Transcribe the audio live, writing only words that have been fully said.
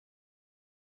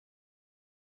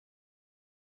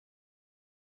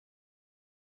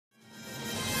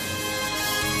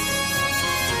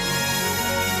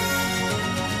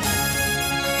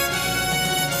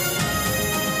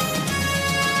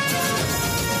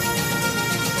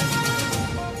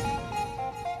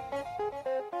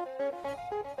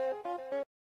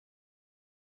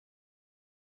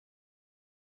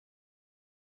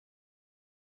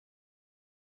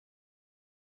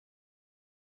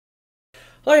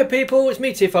Hiya people, it's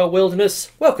me TFR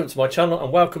Wilderness. Welcome to my channel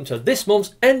and welcome to this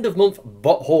month's end of month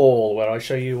bot haul, where I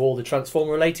show you all the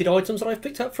Transformer related items that I've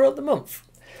picked up throughout the month.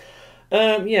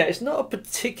 Yeah, it's not a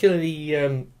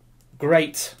particularly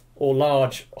great or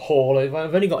large haul. I've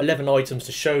only got 11 items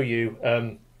to show you,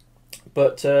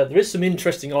 but there is some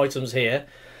interesting items here.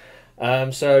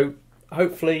 So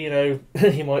hopefully,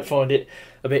 you might find it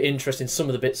a bit interesting, some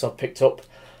of the bits I've picked up.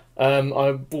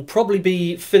 I will probably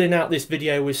be filling out this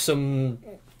video with some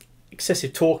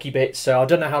excessive talky bits, so I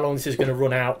don't know how long this is going to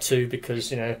run out to,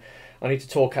 because I need to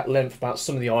talk at length about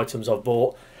some of the items I've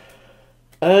bought.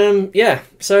 Yeah,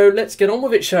 so let's get on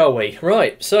with it, shall we?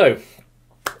 Right, so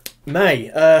May,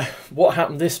 what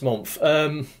happened this month?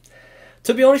 To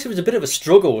be honest, it was a bit of a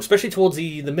struggle, especially towards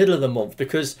the middle of the month,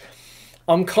 because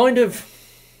I'm kind of,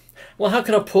 well, how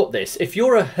can I put this? If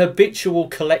you're a habitual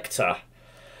collector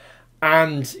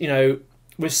and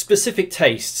with specific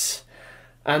tastes,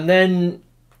 and then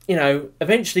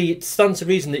eventually it stands to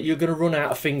reason that you're going to run out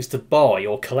of things to buy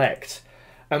or collect,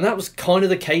 and that was kind of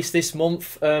the case this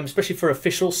month, especially for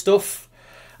official stuff.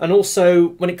 And also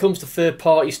when it comes to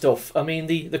third-party stuff, I mean,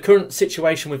 the current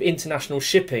situation with international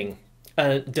shipping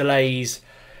delays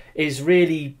is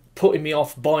really putting me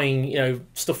off buying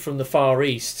stuff from the Far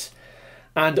East.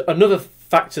 And another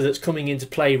factor that's coming into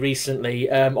play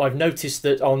recently, I've noticed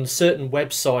that on certain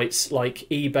websites like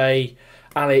eBay,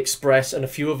 AliExpress and a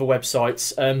few other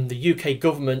websites, the UK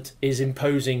government is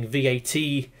imposing VAT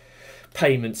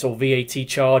payments or VAT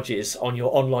charges on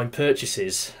your online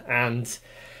purchases, and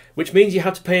which means you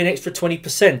have to pay an extra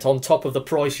 20% on top of the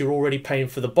price you're already paying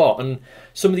for the bot. And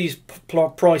some of these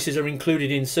prices are included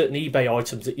in certain eBay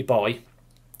items that you buy,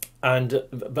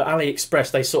 but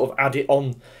AliExpress, they sort of add it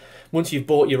on. Once you've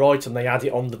bought your item, they add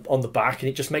it on the back, and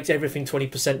it just makes everything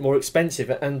 20% more expensive.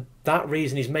 And that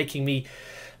reason is making me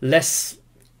less,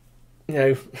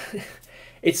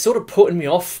 it's sort of putting me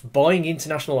off buying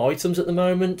international items at the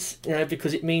moment,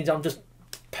 because it means I'm just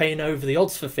paying over the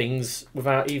odds for things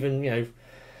without even,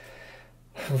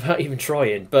 without even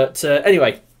trying. But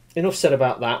anyway, enough said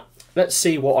about that. Let's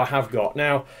see what I have got.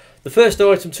 Now, the first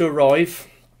item to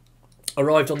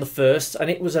arrived on the 1st, and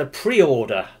it was a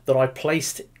pre-order that I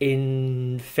placed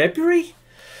in February.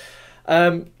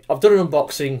 I've done an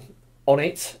unboxing on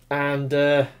it, and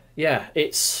yeah,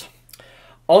 it's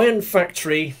Iron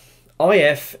Factory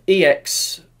IF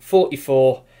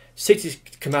EX44 City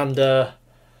Commander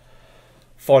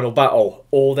Final Battle,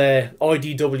 or their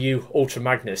IDW Ultra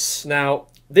Magnus. Now,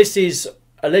 this is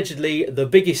allegedly the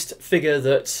biggest,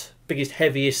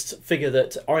 heaviest figure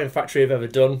that Iron Factory have ever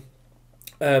done.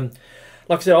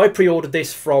 Like I said, I pre-ordered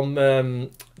this from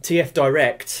TF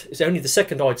Direct. It's only the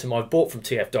second item I've bought from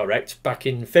TF Direct back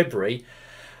in February.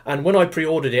 And when I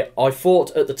pre-ordered it, I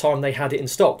thought at the time they had it in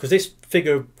stock, because this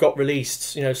figure got released,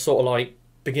 sort of like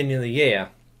beginning of the year.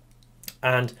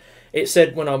 And it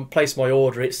said, when I placed my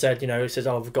order, it said, it says,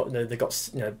 oh, they've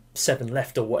got 7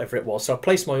 left or whatever it was. So I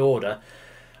placed my order,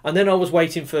 and then I was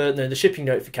waiting for the shipping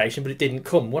notification, but it didn't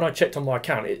come. When I checked on my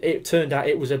account, it turned out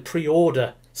it was a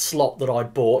pre-order slot that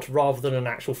I'd bought rather than an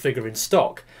actual figure in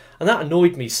stock, and that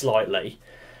annoyed me slightly.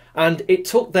 And it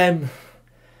took them,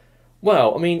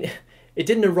 well, I mean, it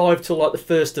didn't arrive till like the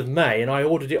 1st of May, and I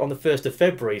ordered it on the 1st of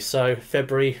February. So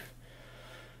February,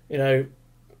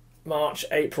 March,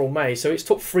 April, May. So it's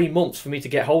took 3 months for me to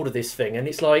get hold of this thing, and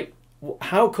it's like,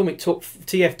 how come it took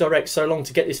TF Direct so long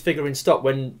to get this figure in stock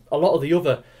when a lot of the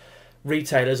other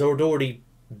retailers had already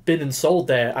been and sold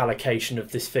their allocation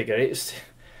of this figure? It's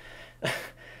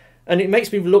and it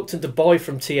makes me reluctant to buy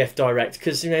from TF Direct,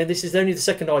 because this is only the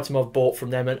second item I've bought from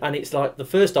them, and it's like the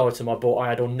first item I bought I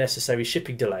had unnecessary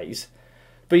shipping delays.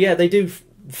 But yeah, they do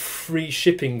free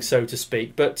shipping, so to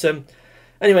speak. But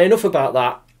anyway, enough about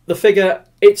that. The figure,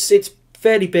 it's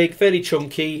fairly big, fairly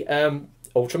chunky.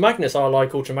 Ultra Magnus, I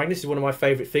like Ultra Magnus, is one of my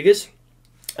favourite figures.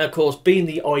 Of course, being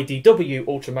the IDW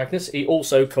Ultra Magnus, he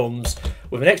also comes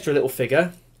with an extra little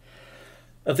figure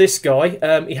of this guy.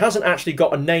 He hasn't actually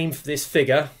got a name for this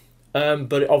figure,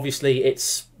 but obviously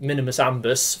it's Minimus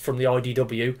Ambus from the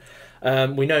IDW.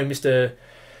 We know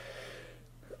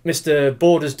Mr.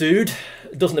 Borders Dude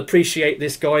doesn't appreciate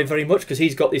this guy very much, because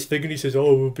he's got this figure and he says,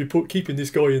 oh, we'll be keeping this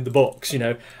guy in the box,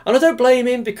 And I don't blame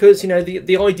him, because, the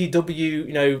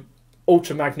IDW,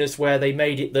 Ultra Magnus, where they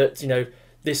made it that,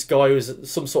 this guy was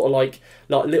some sort of like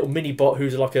little mini bot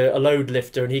who's like a load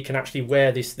lifter, and he can actually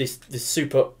wear this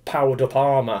super powered up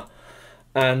armor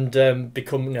and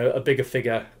become a bigger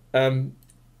figure.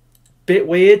 Bit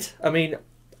weird. I mean,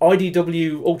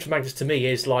 IDW Ultra Magnus to me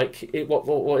is like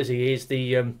what is he? He's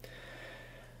the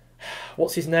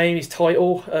what's his name? His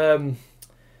title?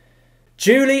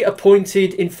 Duly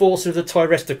appointed enforcer of the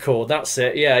Tyrester. That's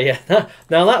it. Yeah, yeah.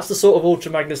 Now that's the sort of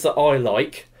Ultra Magnus that I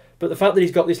like. But the fact that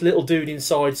he's got this little dude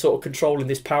inside sort of controlling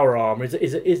this power armor it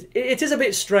is a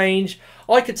bit strange.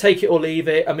 I could take it or leave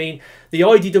it. I mean, the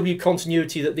IDW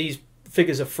continuity that these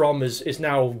figures are from is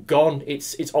now gone.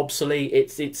 It's obsolete.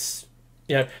 It's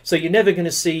you know, so you're never going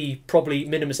to see probably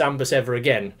Minimus Ambus ever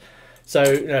again. So,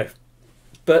 you know,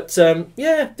 but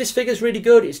yeah, this figure's really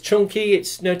good. It's chunky.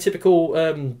 It's, you know, typical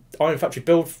Iron Factory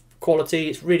build quality.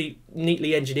 It's really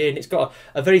neatly engineered. And it's got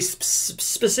a very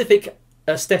specific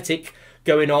aesthetic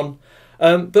going on,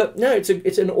 but no,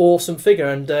 it's an awesome figure,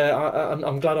 and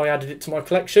I'm glad I added it to my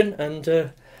collection.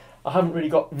 And I haven't really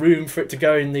got room for it to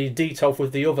go in the detail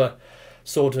with the other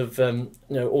sort of you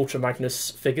know, Ultra Magnus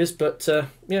figures, but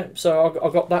yeah, so I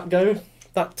got that go.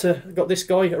 That got this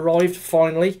guy arrived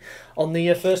finally on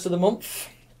the first of the month.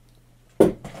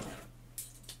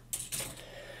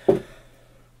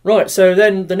 Right, so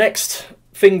then the next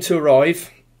thing to arrive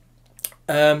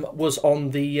was on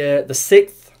the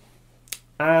 6th.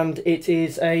 And it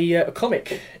is a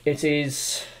comic. It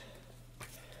is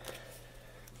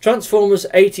Transformers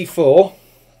 84,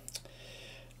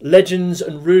 Legends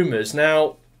and Rumours.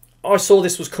 Now, I saw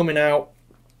this was coming out,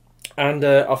 and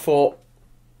I thought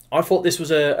this was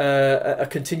a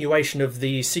continuation of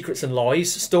the Secrets and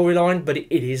Lies storyline, but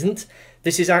it isn't.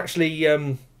 This is actually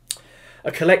a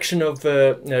collection of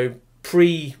you know,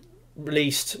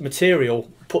 pre-released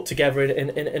material put together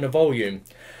in a volume.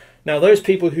 Now, those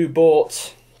people who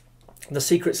bought the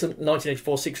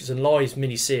 1984 Secrets and Lies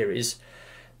miniseries,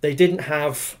 they didn't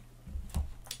have...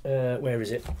 where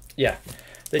is it? Yeah.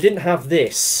 They didn't have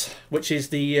this, which is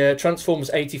the Transformers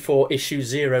 84 issue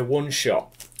 0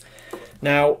 one-shot.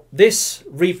 Now, this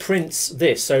reprints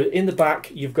this. So, in the back,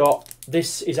 you've got...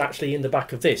 This is actually in the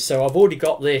back of this. So, I've already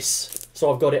got this,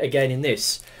 so I've got it again in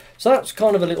this. So, that's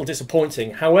kind of a little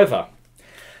disappointing. However,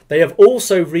 they have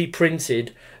also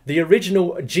reprinted the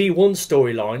original G1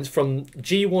 storylines from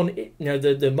G1, you know,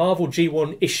 the Marvel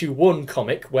G1 issue 1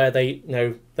 comic, where they, you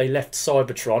know, they left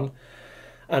Cybertron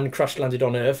and crash landed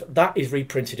on Earth. That is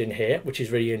reprinted in here, which is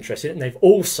really interesting. And they've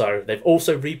also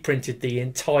reprinted the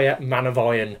entire Man of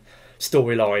Iron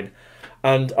storyline.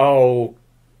 And that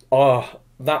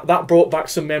brought back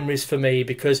some memories for me,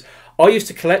 because I used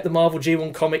to collect the Marvel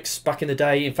G1 comics back in the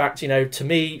day. In fact, you know, to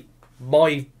me,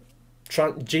 my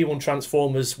G1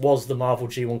 Transformers was the Marvel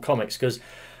G1 comics, because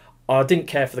I didn't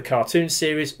care for the cartoon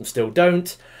series and still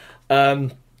don't,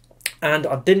 and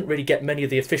I didn't really get many of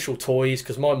the official toys,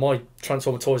 because my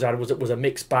Transformer toys I had was a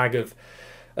mixed bag of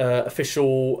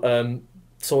official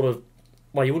sort of,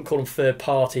 well, you wouldn't call them third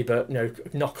party, but, you know,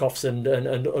 knockoffs and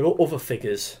other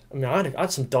figures. I mean, I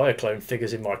had some Diaclone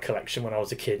figures in my collection when I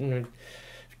was a kid, and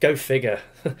go figure.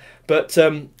 But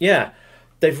yeah,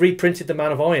 they've reprinted the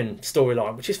Man of Iron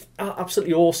storyline, which is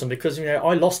absolutely awesome, because, you know,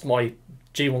 I lost my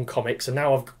G1 comics and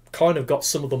now I've kind of got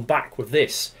some of them back with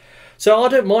this. So I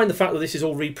don't mind the fact that this is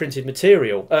all reprinted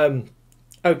material.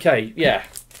 Okay, yeah,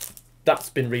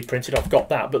 that's been reprinted, I've got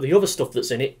that, but the other stuff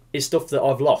that's in it is stuff that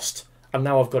I've lost and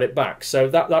now I've got it back. So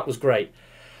that was great.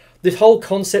 This whole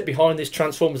concept behind this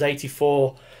Transformers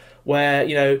 84, where,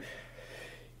 you know,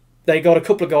 they got a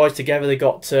couple of guys together. They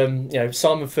got you know,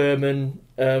 Simon Furman,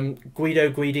 Guido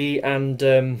Guidi,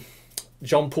 and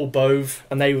John Paul Bove,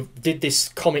 and they did this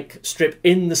comic strip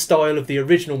in the style of the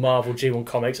original Marvel G1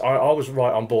 comics. I was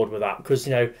right on board with that, because,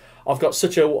 you know, I've got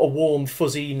such a warm,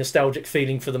 fuzzy, nostalgic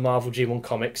feeling for the Marvel G1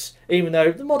 comics, even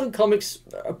though the modern comics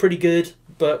are pretty good.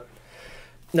 But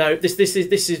no, this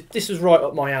was right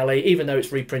up my alley, even though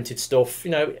it's reprinted stuff.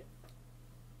 You know,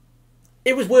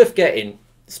 it was worth getting,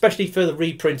 especially for the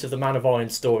reprint of the Man of Iron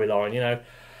storyline, you know.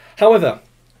 However,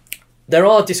 there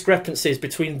are discrepancies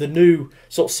between the new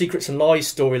sort of Secrets and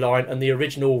Lies storyline and the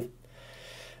original,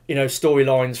 you know,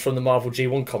 storylines from the Marvel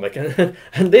G1 comic.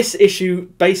 And this issue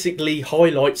basically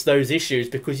highlights those issues,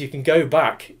 because you can go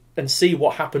back and see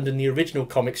what happened in the original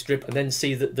comic strip and then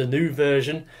see the new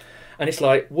version. And it's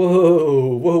like,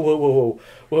 whoa, whoa, whoa, whoa,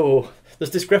 whoa. There's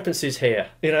discrepancies here,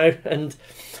 you know. And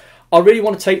I really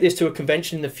want to take this to a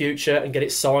convention in the future and get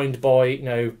it signed by, you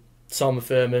know, Simon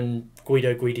Furman,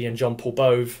 Guido Guidi and John Paul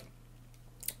Bove.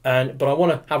 But I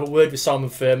want to have a word with Simon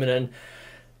Furman and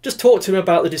just talk to him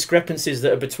about the discrepancies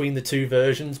that are between the two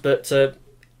versions. But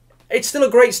it's still a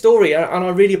great story, and I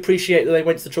really appreciate that they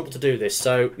went to the trouble to do this.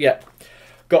 So, yeah,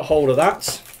 got hold of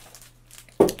that.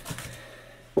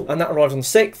 And that arrived on the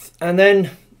 6th. And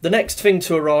then the next thing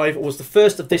to arrive was the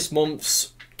first of this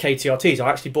month's KTRTs. I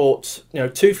actually bought, you know,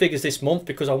 2 figures this month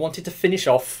because I wanted to finish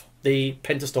off the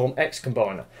Pentastorm X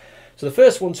Combiner. So the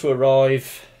first one to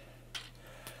arrive...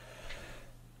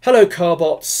 Hello,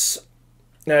 Carbots.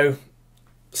 Now,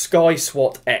 Sky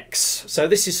SWAT X. So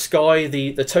this is Sky,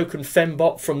 the token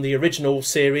fembot from the original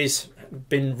series,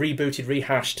 been rebooted,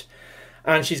 rehashed,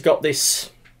 and she's got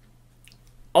this,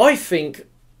 I think,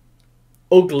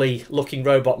 ugly looking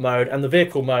robot mode, and the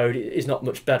vehicle mode is not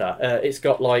much better. It's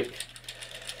got like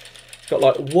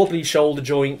wobbly shoulder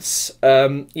joints.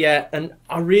 Yeah, and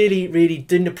I really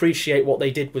didn't appreciate what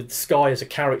they did with Sky as a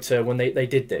character when they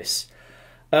did this.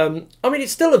 I mean,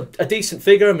 it's still a decent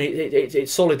figure. I mean,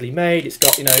 it's solidly made. It's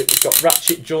got, it's got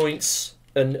ratchet joints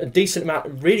and a decent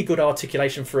amount, really good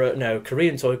articulation for a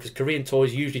Korean toy, because Korean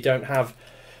toys usually don't have,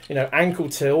 ankle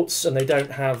tilts, and they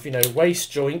don't have, waist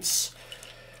joints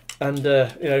and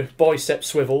bicep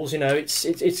swivels.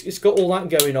 It's got all that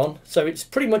going on. So it's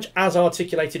pretty much as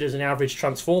articulated as an average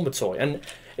Transformer toy, and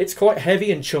it's quite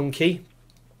heavy and chunky,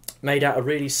 made out of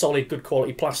really solid, good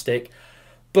quality plastic.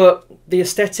 But the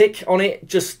aesthetic on it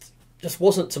just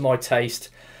wasn't to my taste.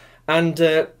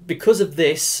 And because of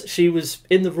this, she was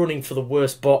in the running for the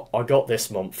worst bot I got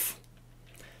this month.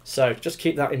 So just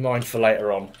keep that in mind for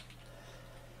later on.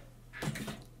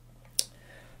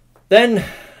 Then,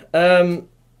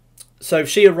 so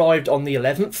she arrived on the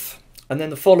 11th. And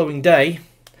then the following day,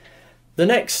 the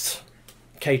next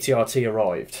KTRT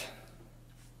arrived.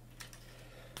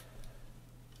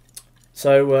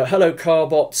 So, hello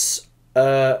Carbots.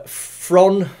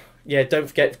 Fron, yeah, don't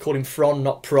forget to call him Fron,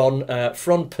 not Prawn.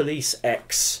 Fron Police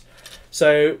X.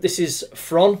 So this is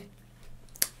Fron.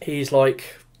 He's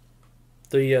like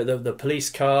the police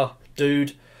car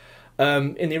dude.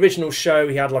 In the original show,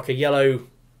 he had like a yellow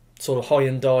sort of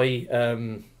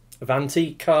Hyundai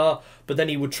Avanti car, but then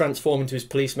he would transform into his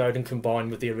police mode and combine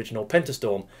with the original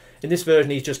Pentastorm. In this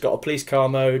version, he's just got a police car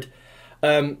mode.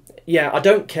 Yeah, I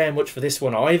don't care much for this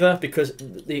one either, because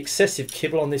the excessive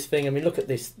kibble on this thing. I mean, look at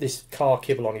this car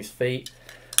kibble on his feet,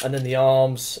 and then the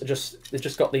arms they've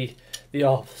just got the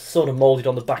arm sort of moulded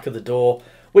on the back of the door,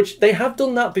 which they have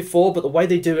done that before, but the way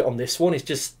they do it on this one is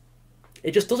just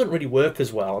doesn't really work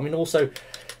as well. I mean, also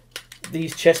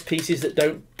these chest pieces that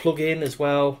don't plug in as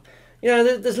well.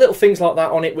 There's little things like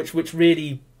that on it which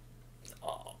really,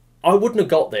 I wouldn't have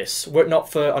got this were it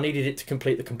not for I needed it to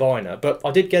complete the combiner. But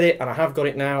I did get it, and I have got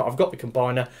it now. I've got the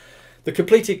combiner. The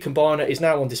completed combiner is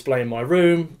now on display in my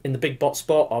room in the big bot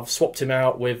spot. I've swapped him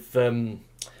out with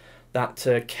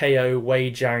that KO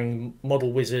Wei-Jang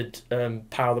Model Wizard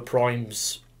Power the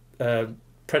Primes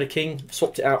Predaking.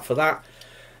 Swapped it out for that.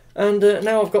 And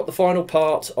now I've got the final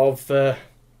part of the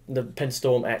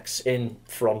Pentastorm X in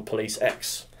Fron Police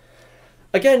X.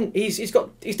 Again, he's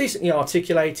decently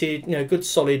articulated, good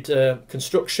solid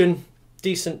construction,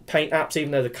 decent paint apps,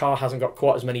 even though the car hasn't got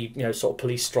quite as many, sort of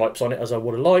police stripes on it as I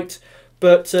would have liked.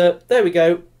 But there we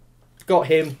go, got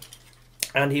him,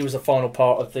 and he was the final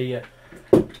part of the,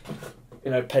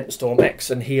 Pentastorm X,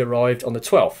 and he arrived on the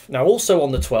 12th. Now, also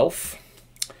on the 12th,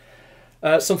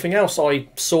 something else I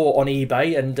saw on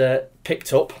eBay and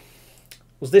picked up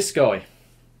was this guy.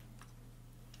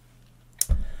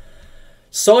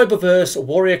 Cyberverse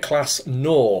Warrior Class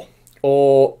Gnaw,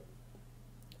 or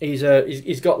he's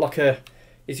got like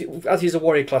as he's a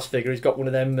Warrior Class figure, he's got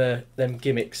one of them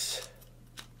gimmicks.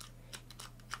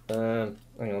 Hang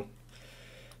on,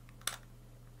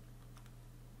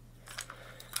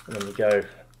 and there we go.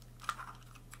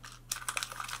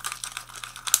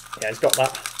 Yeah, he's got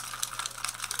that.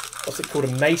 What's it called?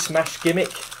 A mace mash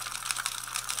gimmick.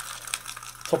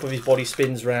 Top of his body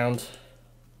spins round.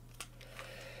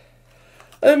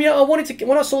 Yeah, I wanted to,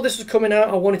 when I saw this was coming out,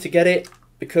 I wanted to get it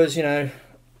because I've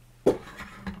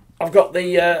got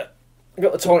the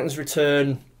Titans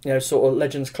Return, sort of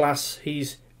Legends class.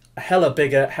 He's a hella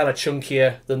bigger, hella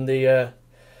chunkier than the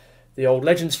old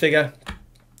Legends figure.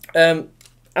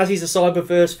 As he's a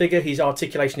Cyberverse figure, his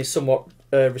articulation is somewhat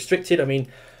restricted. I mean,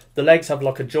 the legs have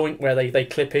like a joint where they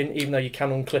clip in, even though you can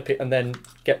unclip it and then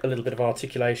get a little bit of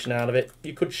articulation out of it.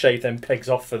 You could shave them pegs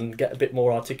off and get a bit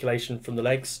more articulation from the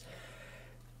legs.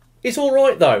 It's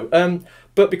alright though,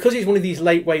 but because he's one of these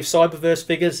late wave Cyberverse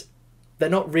figures, they're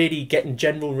not really getting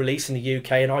general release in the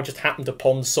UK, and I just happened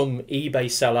upon some eBay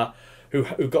seller who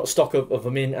got stock of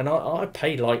them in, and I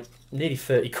paid like nearly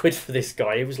 30 quid for this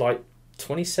guy. It was like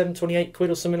 27, 28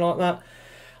 quid or something like that.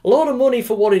 A lot of money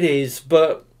for what it is,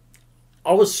 but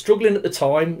I was struggling at the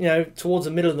time, towards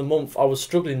the middle of the month, I was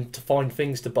struggling to find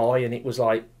things to buy, and it was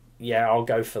like, yeah, I'll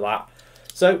go for that.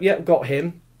 So yeah, got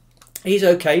him. He's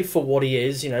okay for what he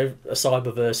is, a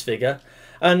Cyberverse figure.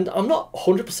 And I'm not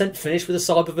 100% finished with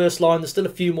the Cyberverse line. There's still a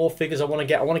few more figures I want to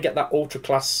get. I want to get that Ultra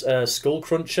Class Skull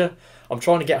Cruncher. I'm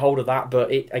trying to get hold of that, but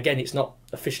again, it's not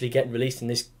officially getting released in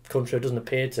this country. It doesn't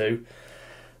appear to.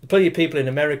 There's plenty of people in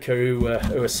America who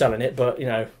are selling it, but,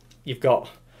 you've got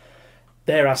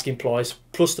their asking price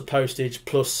plus the postage,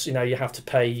 plus you have to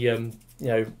pay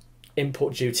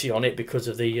import duty on it because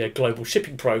of the global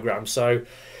shipping program. So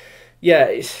yeah,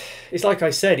 it's like I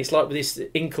said, it's like with this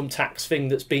income tax thing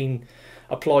that's been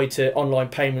applied to online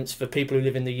payments for people who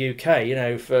live in the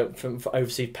UK, for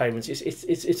overseas payments.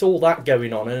 It's all that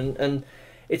going on, and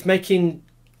it's making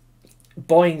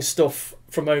buying stuff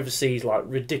from overseas like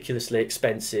ridiculously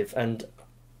expensive, and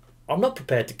I'm not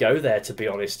prepared to go there, to be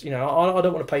honest. I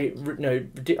don't want to pay.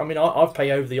 I mean, I've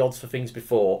paid over the odds for things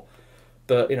before,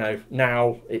 but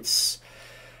now it's,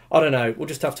 I don't know. We'll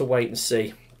just have to wait and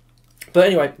see. But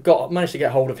anyway, managed to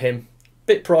get hold of him.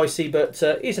 Bit pricey, but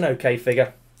he's an okay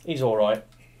figure. He's all right.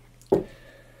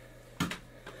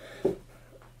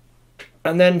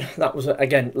 And then that was,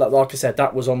 again, like I said,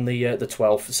 that was on the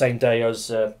 12th, the same day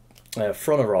as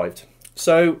Fron arrived.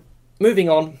 So moving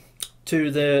on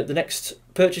to the next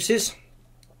purchases.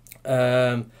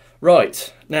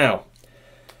 Right, now,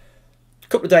 a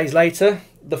couple of days later,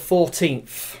 the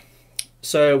 14th.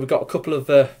 So we've got a couple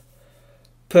of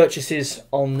purchases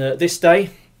on this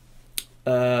day,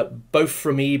 both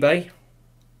from eBay.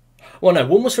 Well, no,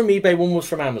 one was from eBay, one was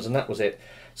from Amazon, that was it.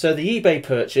 So the eBay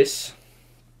purchase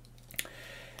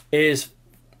is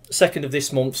second of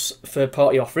this month's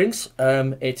third-party offerings.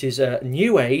 It is a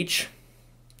New Age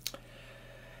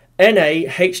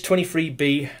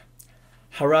NA-H23B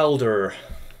Haraldr,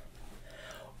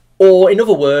 or in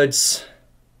other words,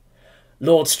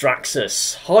 Lord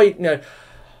Straxus. High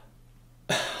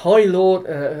Lord.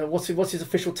 What's his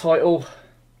official title?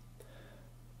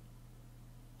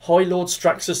 High Lord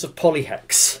Straxus of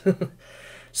Polyhex.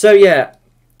 So yeah,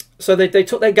 so they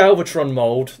took their Galvatron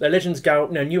mold, their Legends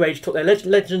New Age took their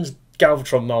Legends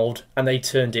Galvatron mold and they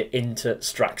turned it into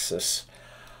Straxus.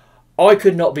 I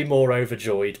could not be more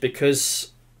overjoyed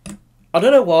because I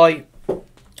don't know why.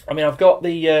 I mean, I've got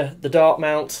the Dark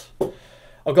Mount.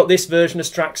 I've got this version of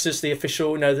Straxus, the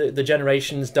official, the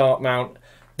Generations Dark Mount.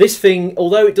 This thing,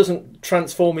 although it doesn't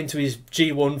transform into his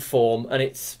G1 form, and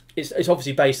it's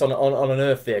obviously based on an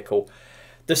Earth vehicle,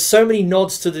 there's so many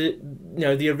nods to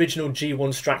the original G1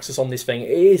 Straxus on this thing. It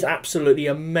is absolutely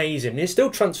amazing. It's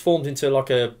still transformed into like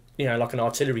an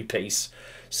artillery piece.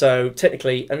 So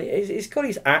technically, I mean, it's got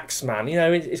his axe, man.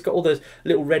 It's got all the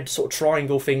little red sort of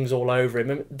triangle things all over him.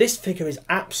 And this figure is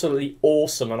absolutely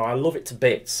awesome, and I love it to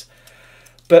bits.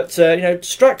 But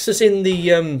Straxus in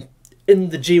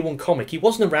the G1 comic, he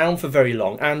wasn't around for very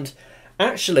long, and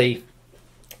actually,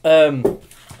 kind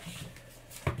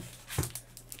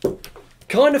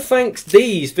of thanks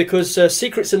these, because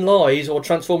Secrets and Lies, or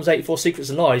Transformers 84 Secrets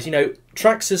and Lies,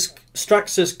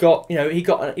 Straxus got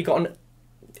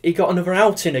he got another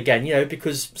outing again,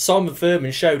 because Simon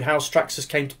Furman showed how Straxus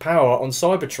came to power on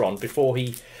Cybertron before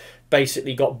he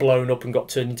basically got blown up and got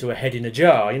turned into a head in a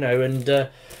jar, and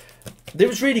it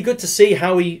was really good to see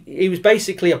how he was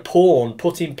basically a pawn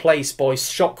put in place by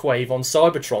Shockwave on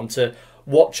Cybertron to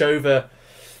watch over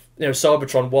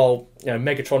Cybertron while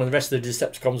Megatron and the rest of the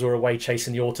Decepticons were away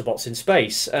chasing the Autobots in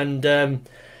space. And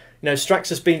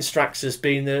Straxus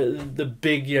being the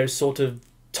big sort of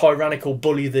tyrannical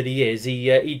bully that he is,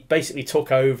 he basically took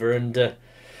over and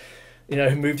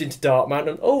moved into Dark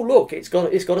Mountain. Oh look, it's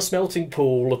got a smelting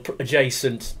pool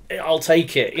adjacent. I'll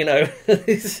take it.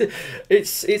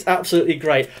 It's absolutely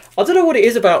great. I don't know what it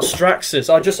is about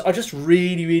Straxus. I just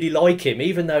really like him,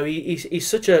 even though he's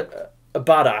such a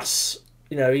badass.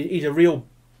 He's a real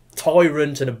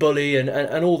tyrant and a bully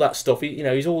and all that stuff.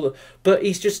 He's all but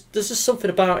there's just something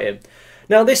about him.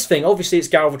 Now this thing, obviously it's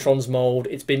Galvatron's mold.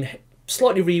 It's been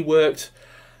slightly reworked,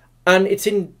 and it's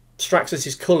in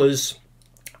Straxus's colours.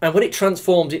 And when it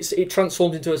transforms, it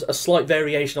transforms into a slight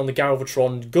variation on the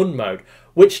Galvatron gun mode,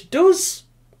 which does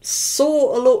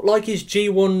sort of look like his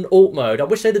G1 alt mode. I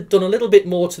wish they'd have done a little bit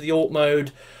more to the alt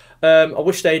mode. I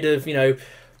wish they'd have,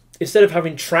 instead of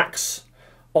having tracks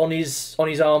on his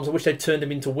arms, I wish they'd turned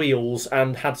him into wheels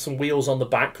and had some wheels on the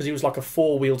back, because he was like a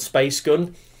four-wheeled space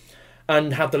gun,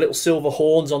 and had the little silver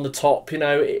horns on the top.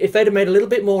 If they'd have made a little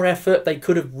bit more effort, they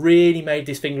could have really made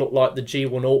this thing look like the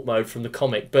G1 alt mode from the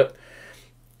comic. But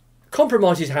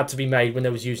compromises had to be made when they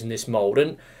was using this mold,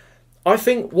 and I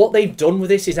think what they've done with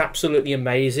this is absolutely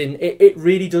amazing. It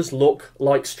really does look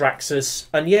like Straxus,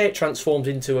 and yeah, it transforms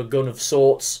into a gun of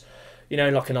sorts,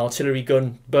 like an artillery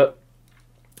gun, but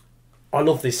I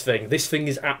love this thing. This thing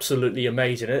is absolutely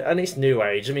amazing, and it's New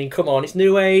Age. I mean, come on, it's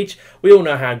New Age. We all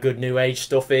know how good New Age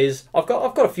stuff is. I've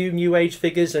got a few New Age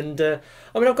figures, and I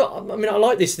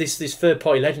like this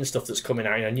third-party Legend stuff that's coming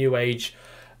out. New Age,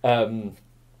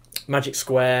 Magic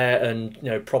Square,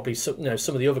 and probably some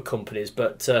of the other companies,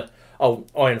 but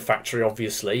Iron Factory,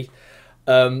 obviously.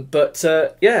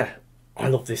 Yeah, I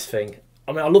love this thing.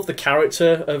 I mean, I love the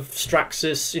character of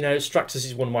Straxus. You know, Straxus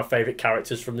is one of my favourite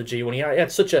characters from the G1. He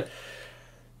had such a,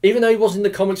 even though he wasn't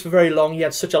in the comics for very long, he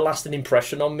had such a lasting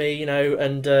impression on me. You know,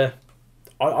 and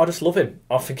I just love him.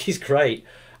 I think he's great,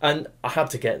 and I had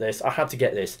to get this. I had to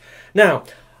get this. Now,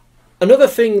 another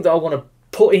thing that I want to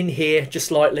put in here just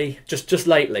slightly, just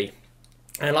lately,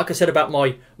 and like I said about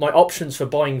my options for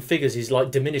buying figures is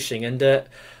like diminishing, and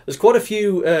there's quite a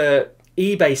few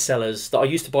eBay sellers that I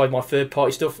used to buy my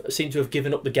third-party stuff seem to have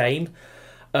given up the game.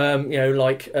 You know,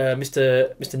 like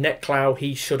Mr. Netclow,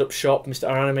 he shut up shop. Mr.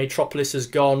 Animatropolis has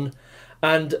gone,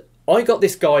 and I got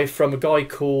this guy from a guy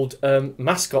called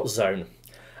Mascot Zone.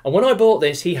 And when I bought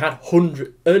this, he had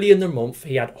early in the month,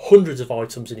 he had hundreds of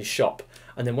items in his shop.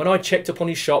 And then when I checked up on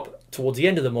his shop towards the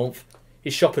end of the month,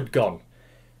 his shop had gone.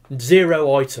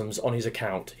 0 items on his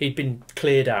account. He'd been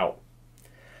cleared out.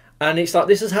 And it's like,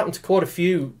 this has happened to quite a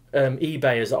few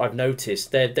eBayers that I've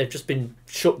noticed. They've just been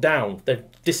shut down. They've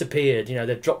disappeared. You know,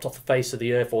 they've dropped off the face of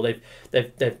the earth, or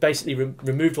they've basically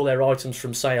removed all their items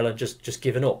from sale and just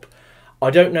given up. I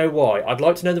don't know why. I'd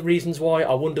like to know the reasons why.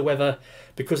 I wonder whether,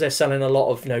 because they're selling a lot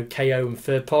of, you know, KO and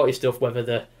third-party stuff, whether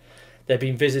they're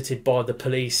being visited by the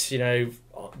police, you know,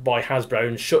 by Hasbro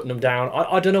and shutting them down.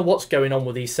 I don't know what's going on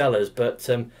with these sellers, but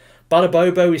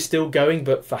Badabobo is still going,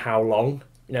 but for how long?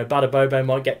 You know, Badabobo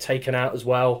might get taken out as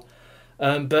well.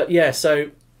 But yeah, so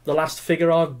the last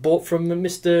figure I've bought from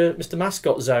Mr.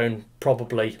 Mascot Zone,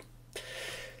 probably.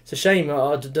 It's a shame.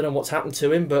 I don't know what's happened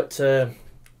to him, but there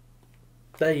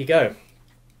you go.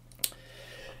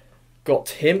 Got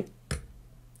him.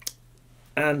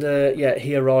 And yeah,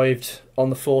 he arrived on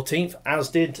the 14th, as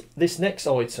did this next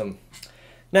item.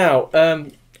 Now,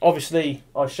 obviously,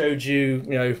 I showed you,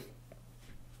 you know,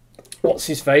 what's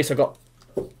his face. I got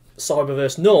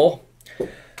Cyberverse Gnaw,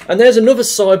 and there's another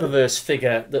Cyberverse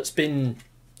figure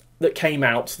that came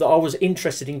out that I was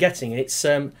interested in getting. It's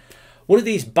one of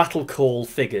these battle call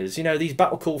figures. You know, these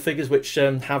battle call figures which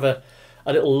have a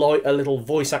little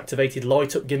voice activated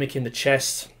light up gimmick in the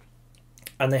chest.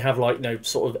 And they have, like, you know,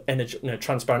 sort of energy, you know,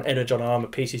 transparent energon armor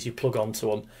pieces you plug onto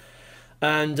them.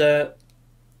 And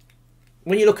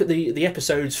when you look at the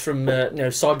episodes from you know,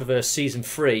 Cyberverse Season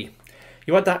 3,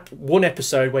 you had that one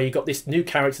episode where you got this new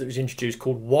character that was introduced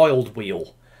called Wild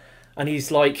Wheel, and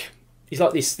he's like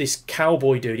this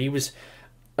cowboy dude. He was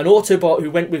an Autobot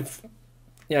who went with,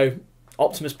 you know,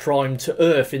 Optimus Prime to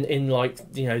Earth in like,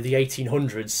 you know, the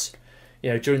 1800s. You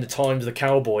know, during the times of the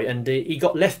cowboy, and he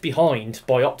got left behind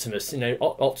by Optimus. You know,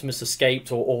 Optimus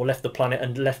escaped or left the planet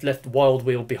and left Wild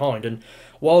Wheel behind, and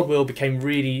Wild Wheel became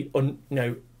really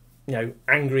you know,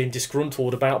 angry and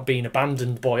disgruntled about being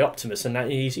abandoned by Optimus, and that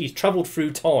he's travelled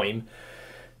through time,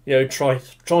 you know, trying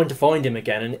to find him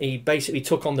again, and he basically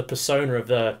took on the persona of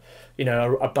the, you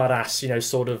know, a badass, you know,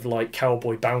 sort of like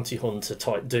cowboy bounty hunter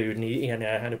type dude, and he, you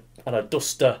know, had a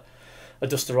duster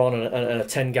on and a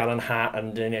 10-gallon hat,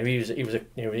 and, you know, he was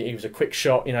a quick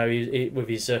shot, you know, with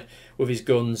his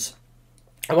guns.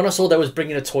 And when I saw they was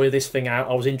bringing a toy of this thing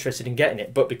out, I was interested in getting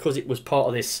it, but because it was part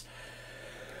of this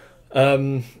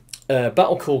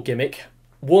battle call gimmick,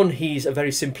 one, he's a very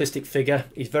simplistic figure.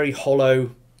 He's very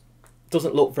hollow,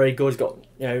 doesn't look very good. He's got,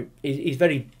 you know, he's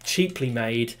very cheaply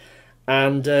made,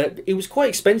 and it was quite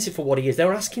expensive for what he is. They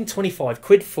were asking 25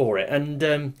 quid for it,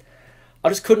 and I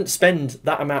just couldn't spend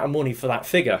that amount of money for that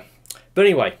figure. But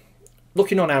anyway,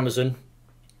 looking on Amazon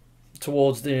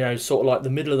towards the, you know, sort of like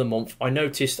the middle of the month, I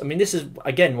noticed, I mean, this is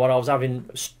again what I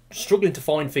was struggling to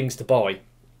find things to buy,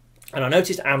 and I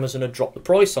noticed Amazon had dropped the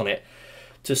price on it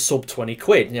to sub 20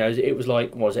 quid. You know, it was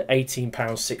like, what was it,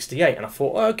 £18.68, and I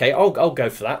thought, oh, okay, I'll go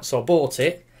for that. So I bought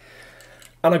it,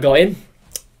 and I got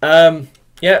him.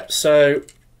 Yeah, so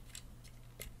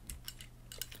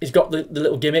he's got the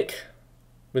little gimmick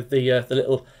with the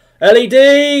little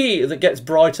LED that gets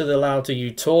brighter the louder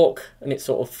you talk, and it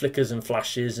sort of flickers and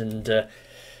flashes, and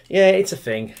yeah, it's a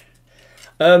thing.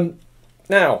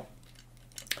 Now,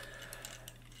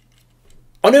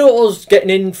 I knew what I was getting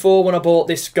in for when I bought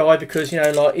this guy, because, you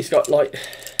know, like he's got like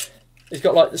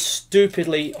the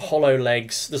stupidly hollow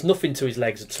legs. There's nothing to his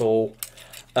legs at all.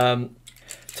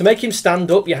 To make him stand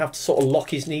up, you have to sort of lock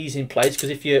his knees in place, because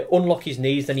if you unlock his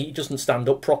knees, then he doesn't stand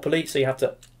up properly. So you have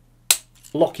to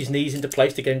lock his knees into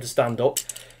place to get him to stand up.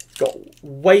 He's got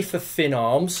wafer thin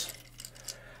arms.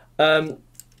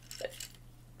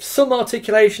 Some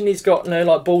articulation. He's got, you know,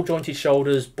 like ball jointed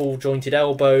shoulders, ball jointed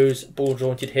elbows, ball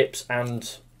jointed hips,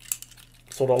 and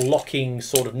sort of locking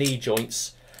sort of knee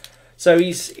joints. So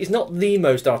he's not the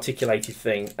most articulated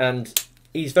thing, and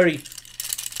he's very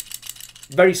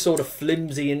sort of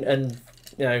flimsy and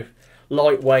you know,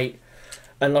 lightweight,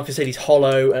 and like I said, he's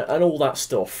hollow and all that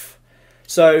stuff.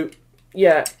 So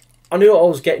yeah, I knew what I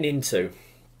was getting into.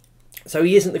 So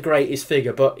he isn't the greatest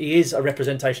figure, but he is a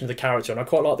representation of the character, and I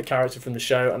quite like the character from the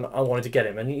show, and I wanted to get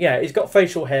him. And yeah, he's got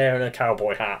facial hair and a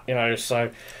cowboy hat, you know,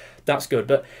 so that's good.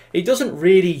 But he doesn't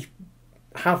really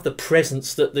have the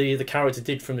presence that the character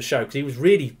did from the show, because he was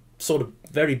really sort of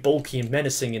very bulky and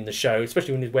menacing in the show,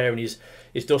 especially when he's wearing his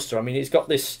duster. I mean, he's got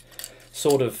this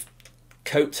sort of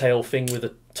coattail thing with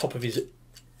the top of his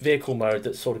vehicle mode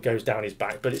that sort of goes down his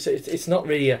back, but it's not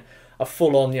really a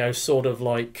full-on, you know, sort of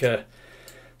like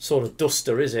sort of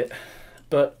duster, is it?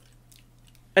 But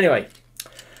anyway,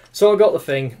 so I got the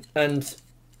thing, and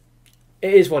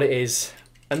it is what it is.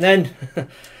 And then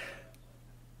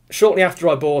shortly after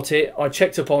I bought it, I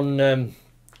checked up on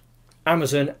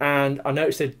Amazon, and I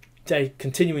noticed they're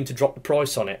continuing to drop the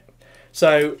price on it.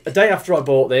 So a day after I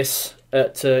bought this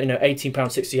at you know,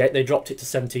 £18.68, they dropped it to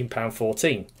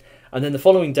 £17.14, and then the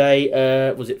following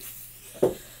day was it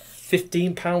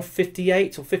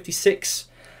 £15.58 or 56,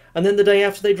 and then the day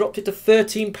after they dropped it to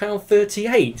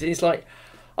 £13.38. It's like,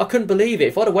 I couldn't believe it.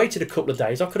 If I'd have waited a couple of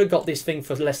days, I could have got this thing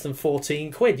for less than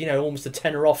 14 quid, you know, almost a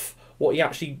tenner off what he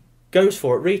actually goes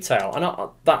for at retail. And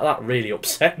that really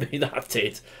upset me, that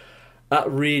did. That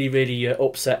really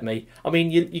upset me. I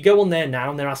mean, you go on there now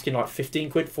and they're asking like 15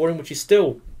 quid for him, which is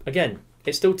still, again,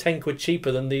 it's still 10 quid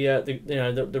cheaper than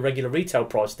the regular retail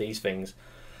price of these things.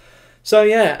 So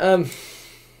yeah,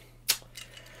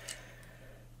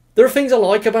 there are things I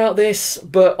like about this,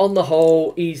 but on the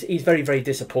whole, he's very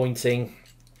disappointing.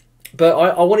 But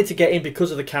I wanted to get in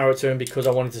because of the character and because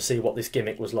I wanted to see what this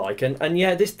gimmick was like. And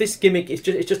yeah, this gimmick is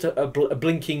just a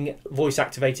blinking voice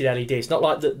activated LED. It's not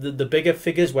like the bigger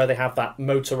figures where they have that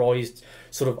motorized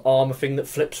sort of armor thing that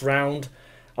flips round.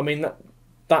 I mean,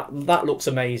 that looks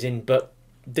amazing, but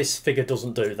this figure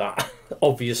doesn't do that,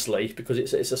 obviously, because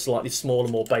it's a slightly smaller,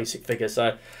 more basic figure.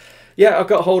 So yeah, I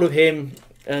got hold of him,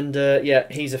 and yeah,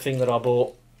 he's a thing that I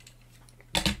bought.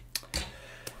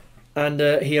 And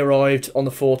he arrived on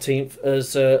the 14th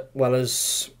as well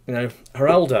as, you know,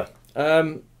 Haraldr.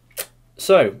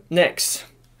 So next,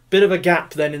 bit of a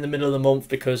gap then in the middle of the month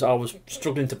because I was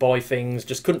struggling to buy things,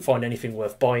 just couldn't find anything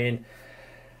worth buying.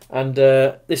 And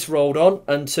this rolled on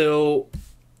until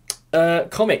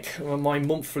comic, my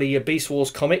monthly Beast Wars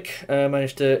comic.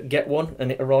 Managed to get one,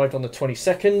 and it arrived on the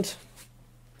 22nd.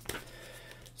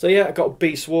 So yeah, I got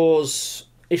Beast Wars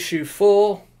issue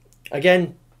 4.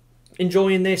 Again,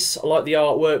 enjoying this. I like the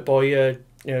artwork by you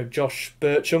know, Josh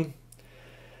Burcham.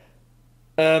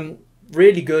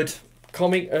 Really good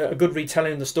comic, a good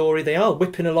retelling of the story. They are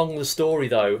whipping along the story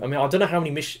though. I mean, I don't know how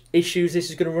many issues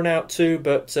this is going to run out to,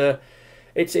 but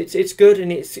it's good,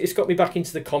 and it's got me back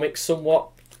into the comics somewhat.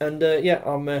 And yeah,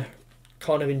 I'm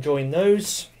kind of enjoying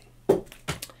those.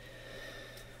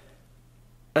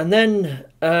 And then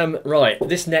right,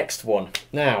 this next one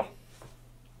now.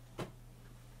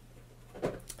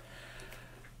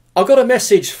 I got a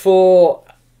message for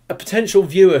a potential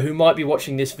viewer who might be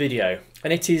watching this video,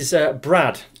 and it is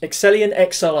Brad, Excellion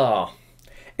XLR.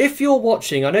 If you're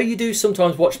watching, I know you do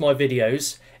sometimes watch my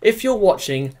videos, if you're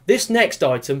watching this next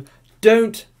item,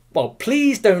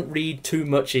 please don't read too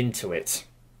much into it.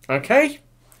 Okay?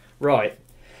 Right.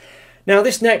 Now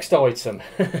this next item,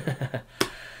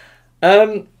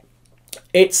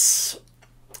 it's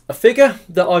a figure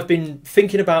that I've been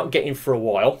thinking about getting for a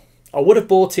while. I would have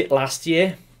bought it last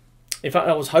year. In fact,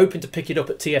 I was hoping to pick it up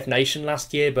at TF Nation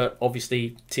last year, but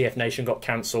obviously TF Nation got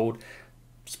cancelled.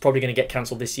 It's probably going to get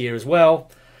cancelled this year as well.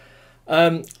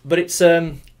 But it's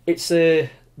the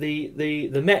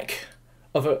mech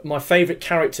of my favourite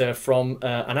character from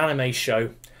an anime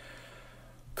show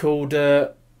called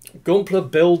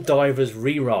Gunpla Build Divers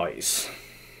Re-Rise.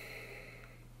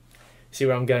 See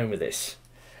where I'm going with this?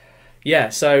 Yeah,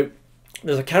 so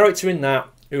there's a character in that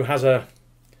who has a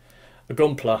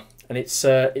Gunpla. And it's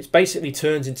basically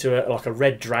turns into like a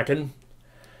red dragon,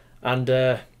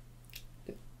 and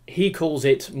he calls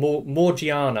it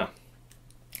Morgiana.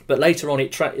 But later on,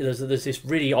 there's this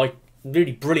really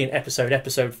brilliant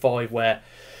episode 5, where,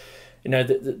 you know,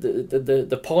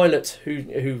 the pilot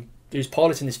who's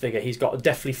piloting this figure, he's got a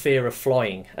deathly fear of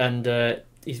flying, and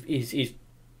he's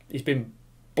been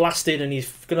blasted, and he's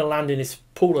going to land in this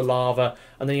pool of lava,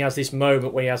 and then he has this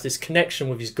moment where he has this connection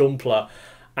with his Gunpla,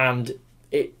 and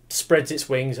it spreads its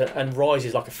wings and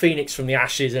rises like a phoenix from the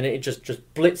ashes, and it just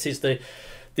blitzes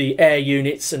the air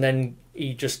units, and then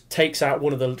he just takes out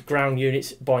one of the ground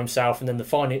units by himself, and then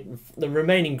the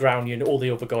remaining ground unit, all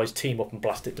the other guys team up and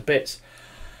blast it to bits.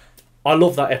 I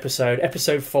love that episode.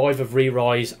 Episode 5 of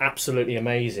Re-Rise, absolutely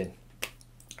amazing.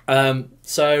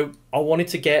 So I wanted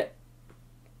to get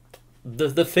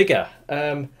the figure.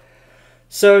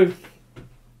 So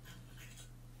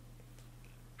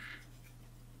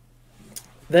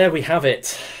there we have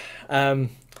it. Gunpla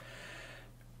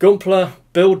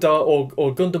build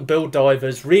or Gundam Build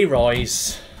Divers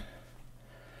Re-Rise.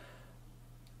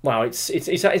 Wow, its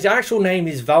actual name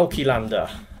is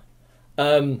Valkylander,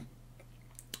 the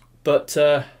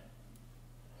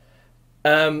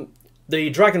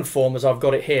dragon form, as I've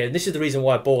got it here, and this is the reason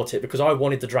why I bought it, because I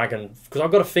wanted the dragon, because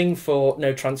I've got a thing for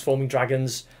transforming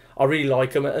dragons. I really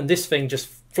like them, and this thing just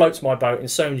floats my boat in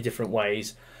so many different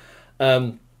ways.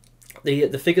 The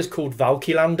figure's called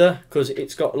Valkylander because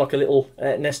it's got like a little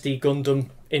nesty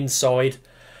Gundam inside.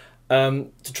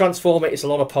 To transform it, it's a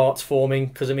lot of parts forming,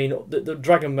 because I mean the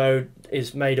dragon mode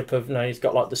is made up of, it's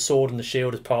got like the sword and the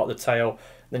shield as part of the tail.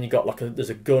 Then you've got like there's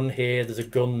a gun here, there's a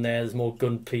gun there, there's more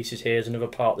gun pieces here, there's another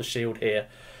part of the shield here.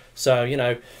 So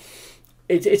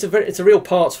it's a real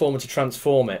parts former to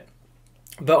transform it.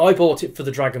 But I bought it for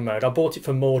the dragon mode. I bought it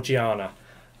for Morgiana,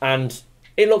 and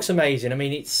it looks amazing. I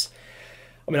mean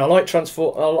I like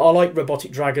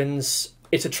robotic dragons.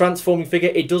 It's a transforming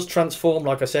figure. It does transform,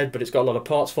 like I said, but it's got a lot of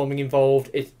parts forming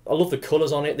involved. I love the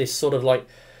colours on it. This sort of light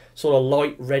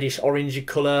reddish orangey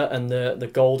colour, and the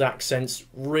gold accents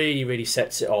really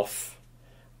sets it off.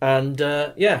 And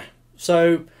yeah,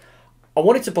 so I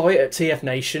wanted to buy it at TF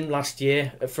Nation last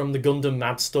year from the Gundam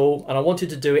Mad stall, and I wanted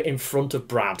to do it in front of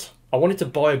Brad. I wanted to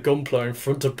buy a Gunpla in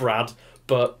front of Brad,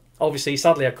 but obviously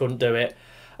sadly I couldn't do it.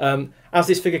 As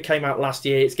this figure came out last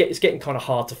year, it's getting kind of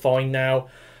hard to find now.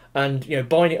 And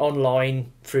buying it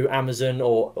online through Amazon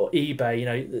or eBay,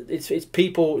 it's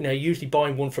people usually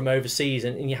buying one from overseas,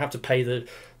 and you have to pay the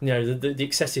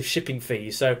excessive shipping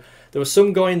fees. So there was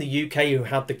some guy in the UK who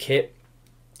had the kit,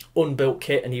 unbuilt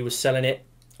kit, and he was selling it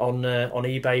on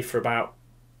eBay for about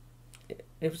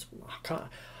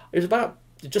about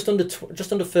just under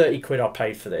 30 quid. I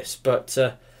paid for this, but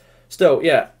still,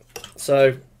 yeah.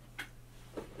 So.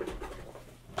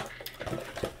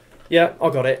 Yeah, I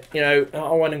got it. I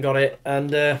went and got it,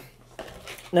 and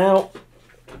now,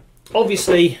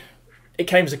 obviously, it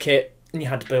came as a kit, and you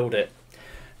had to build it.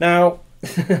 Now,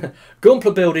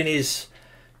 Gunpla building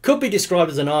could be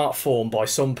described as an art form by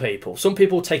some people. Some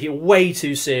people take it way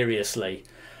too seriously,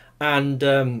 and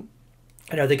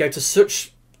they go to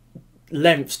such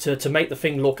lengths to make the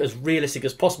thing look as realistic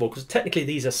as possible, because technically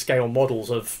these are scale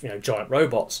models of giant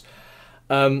robots,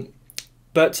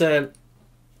 but.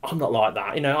 I'm not like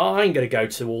that, I ain't going to go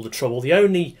to all the trouble. The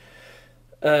only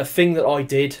thing that I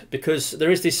did, because there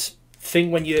is this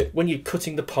thing when you're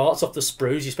cutting the parts off the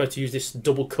sprues, you're supposed to use this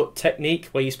double cut technique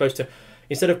where you're supposed to,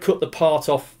 instead of cut the part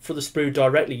off for the sprue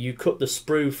directly, you cut the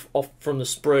sprue off from the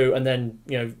sprue, and then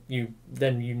you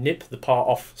nip the part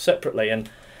off separately. And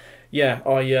yeah,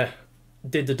 I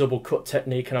did the double cut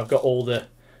technique, and I've got all the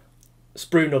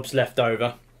sprue nubs left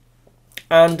over.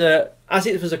 And as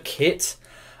it was a kit,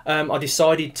 I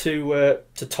decided to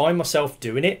time myself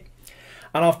doing it,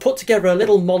 and I've put together a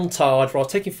little montage where I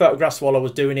was taking photographs while I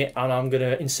was doing it, and I'm going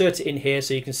to insert it in here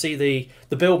so you can see the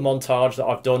build montage that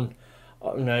I've done,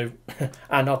 and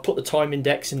I'll put the time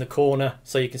index in the corner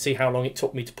so you can see how long it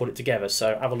took me to put it together.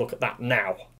 So have a look at that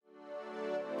now.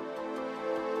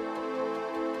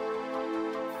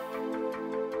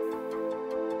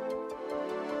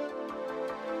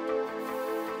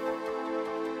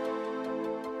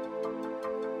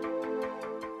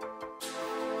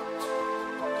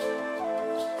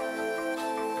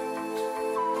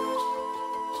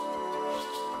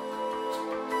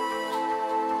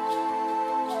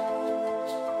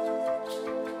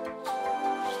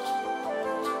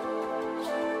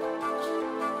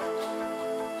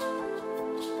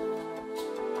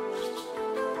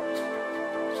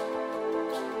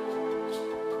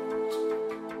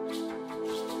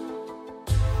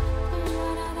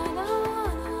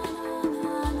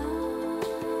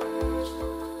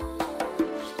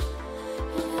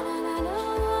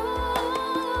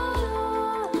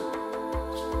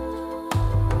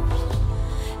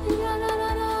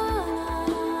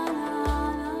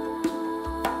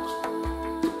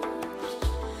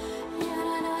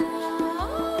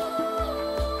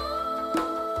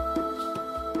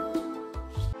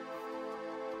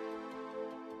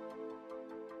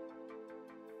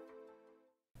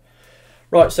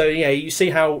 Right, so yeah, you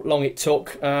see how long it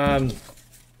took.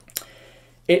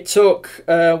 It took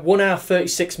 1 hour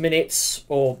 36 minutes,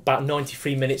 or about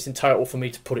 93 minutes in total, for me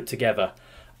to put it together.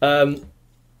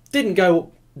 Didn't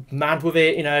go mad with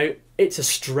it, It's a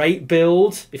straight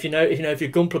build. If you're a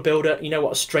Gunpla builder, you know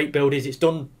what a straight build is. It's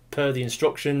done per the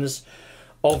instructions.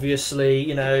 Obviously,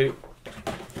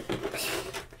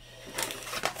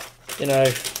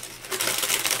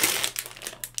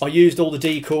 I used all the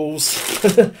decals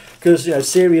because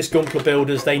serious Gunpla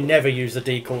builders, they never use the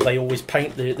decal. They always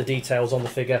paint the details on the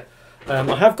figure.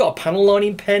 I have got a panel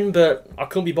lining pen, but I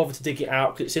couldn't be bothered to dig it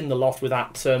out because it's in the loft with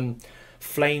that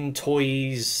Flame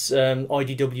Toys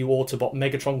IDW Autobot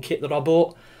Megatron kit that I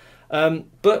bought.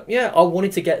 But yeah, I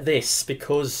wanted to get this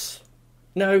because,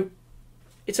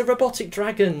 it's a robotic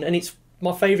dragon and it's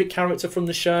my favourite character from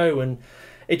the show, and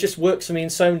it just works for me in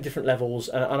so many different levels,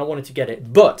 and I wanted to get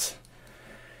it. But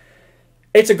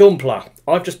it's a Gunpla.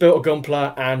 I've just built a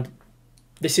Gunpla, and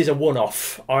this is a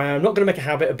one-off. I am not going to make a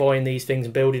habit of buying these things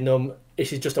and building them.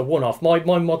 This is just a one-off. My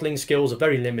modelling skills are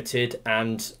very limited,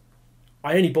 and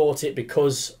I only bought it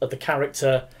because of the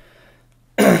character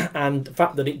and the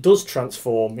fact that it does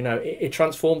transform. It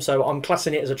transforms, so I'm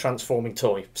classing it as a transforming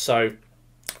toy. So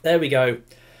there we go.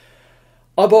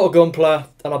 I bought a Gunpla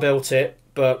and I built it,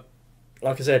 but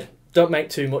like I said, don't make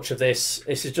too much of this.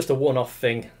 This is just a one-off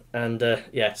thing. And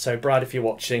yeah, so Brad, if you're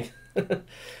watching,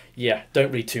 yeah,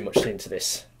 don't read too much into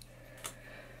this.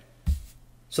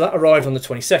 So that arrived on the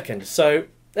 22nd. So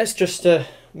let's just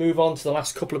move on to the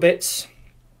last couple of bits.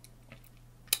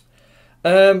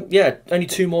 Yeah, only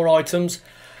 2 more items.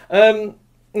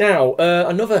 Now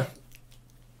another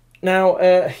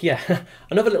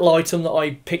little item that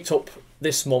I picked up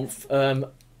this month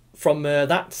from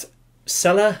that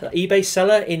seller, eBay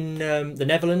seller in the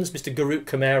Netherlands, Mr. Garut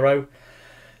Camaro.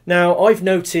 Now I've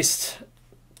noticed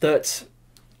that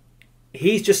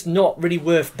he's just not really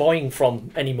worth buying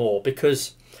from anymore,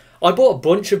 because I bought a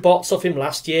bunch of bots off him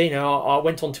last year. I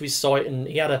went onto his site and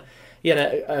he had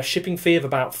a shipping fee of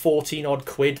about 14 odd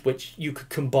quid, which you could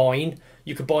combine.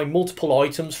 You could buy multiple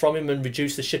items from him and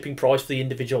reduce the shipping price for the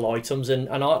individual items, and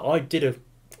I did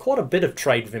quite a bit of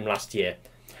trade with him last year.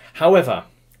 However,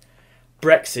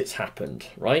 Brexit's happened,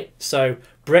 right? So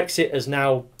Brexit is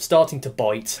now starting to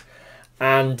bite,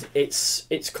 and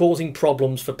it's causing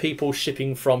problems for people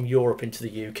shipping from Europe into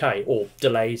the UK, or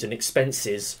delays and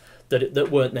expenses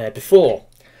that weren't there before.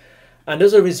 And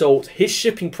as a result, his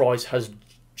shipping price has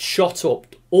shot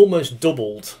up, almost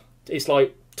doubled. It's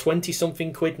like 20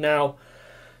 something quid now.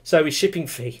 So his shipping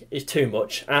fee is too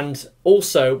much. And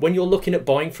also, when you're looking at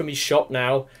buying from his shop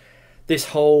now, this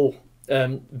whole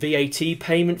VAT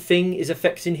payment thing is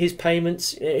affecting his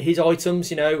payments, his items,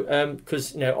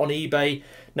 because on eBay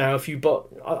now, if you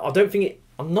bought,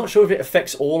 I'm not sure if it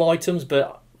affects all items,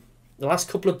 but the last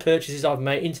couple of purchases I've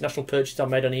made, international purchases I've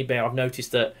made on eBay, I've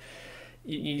noticed that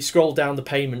you scroll down the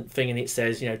payment thing and it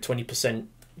says 20%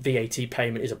 VAT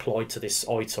payment is applied to this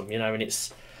item, and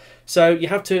it's, so you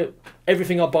have to,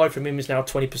 everything I buy from him is now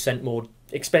 20% more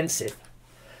expensive.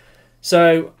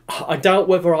 So I doubt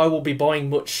whether I will be buying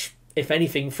much, if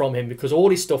anything, from him, because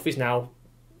all his stuff is now,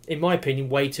 in my opinion,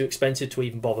 way too expensive to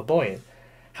even bother buying.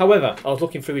 However, I was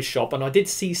looking through his shop and I did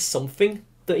see something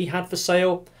that he had for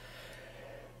sale.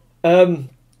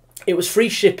 It was free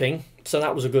shipping, so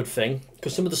that was a good thing,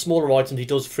 because some of the smaller items he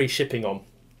does free shipping on.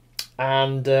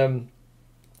 And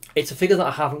it's a figure that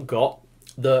I haven't got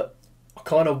that I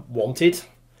kind of wanted.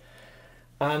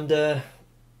 And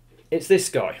it's this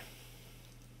guy.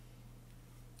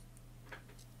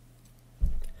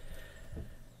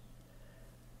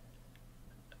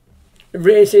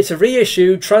 It's a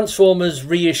reissue, Transformers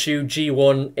reissue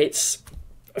G1. It's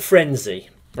Frenzy,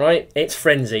 right? It's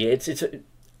Frenzy.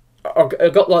 I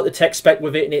got like the tech spec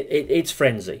with it, and it's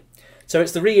Frenzy. So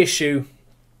it's the reissue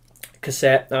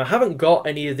cassette. Now I haven't got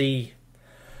any of the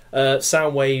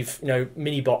Soundwave,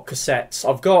 mini-bot cassettes.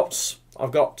 I've got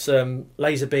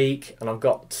Laserbeak, and I've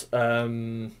got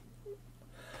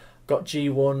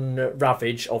G1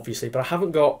 Ravage, obviously, but I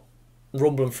haven't got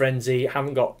Rumble and Frenzy. I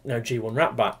haven't got G1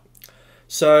 Ratbat.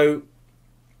 So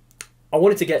I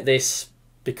wanted to get this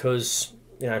because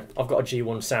I've got a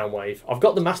G1 Soundwave. I've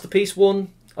got the Masterpiece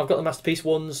one. I've got the Masterpiece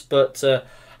ones, but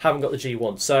haven't got the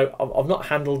G1. So I've not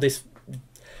handled this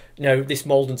this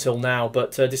mold until now,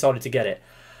 but decided to get it.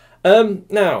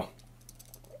 Now,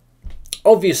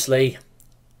 obviously,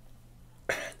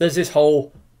 there's this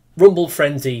whole Rumble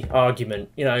Frenzy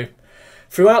argument.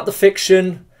 Throughout the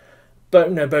fiction,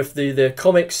 but both the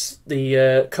comics,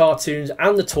 the cartoons,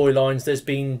 and the toy lines, there's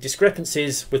been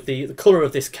discrepancies with the colour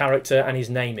of this character and his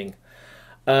naming.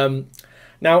 Now,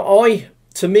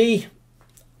 to me,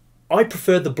 I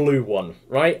prefer the blue one,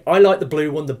 right? I like the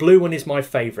blue one. The blue one is my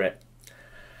favourite.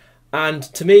 And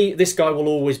to me, this guy will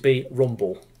always be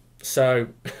Rumble. So,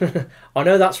 I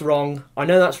know that's wrong. I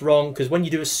know that's wrong, because when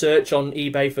you do a search on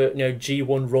eBay for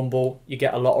G1 Rumble, you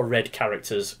get a lot of red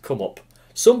characters come up.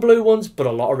 Some blue ones, but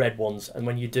a lot of red ones. And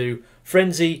when you do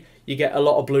Frenzy, you get a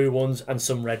lot of blue ones and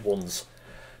some red ones.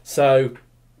 So,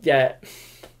 yeah,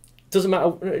 doesn't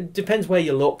matter. It depends where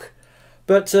you look.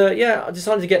 But, yeah, I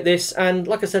decided to get this. And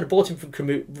like I said, I bought him from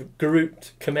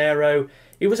Garut Camaro.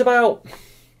 It was about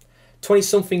 20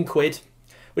 something quid,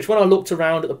 which when I looked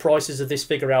around at the prices of this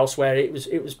figure elsewhere, it was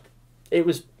you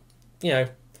know,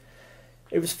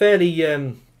 it was fairly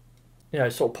you know,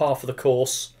 sort of par for the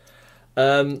course.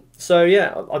 So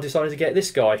yeah, I decided to get this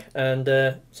guy, and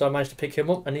so I managed to pick him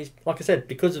up, and he's, like I said,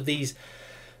 because of these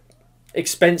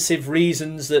expensive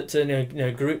reasons that you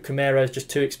know, Group Camaro is just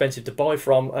too expensive to buy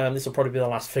from, this will probably be the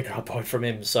last figure I buy from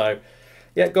him. So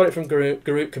yeah, got it from Group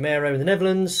Camaro in the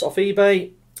Netherlands off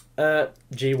eBay.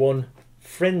 G1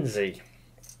 Frenzy.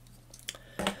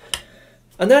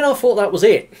 And then I thought that was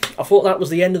it. I thought that was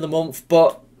the end of the month,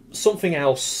 but something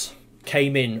else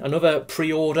came in. Another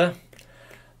pre-order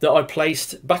that I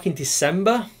placed back in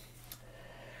December.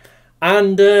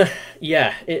 And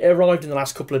yeah, it arrived in the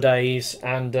last couple of days,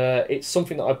 and it's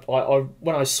something that I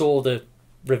when I saw the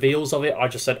reveals of it, I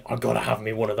just said, I've got to have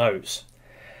me one of those.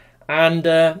 And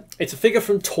it's a figure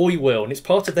from Toyworld, and it's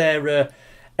part of their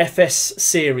FS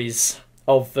series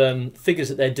of figures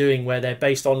that they're doing, where they're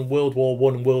based on World War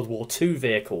I and World War II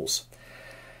vehicles.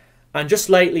 And just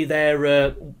lately,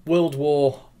 their World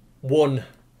War I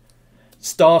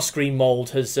Starscream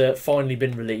mould has finally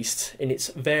been released in its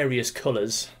various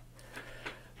colours.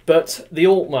 But the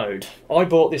alt mode, I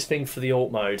bought this thing for the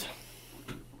alt mode.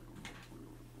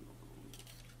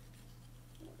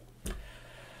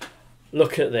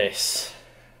 Look at this.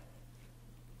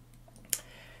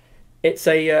 It's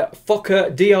a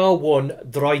Fokker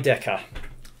DR1 Dreidecker.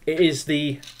 It is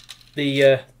the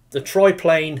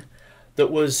triplane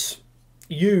that was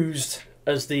used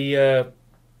as the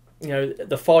you know,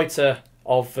 the fighter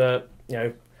of you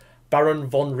know, Baron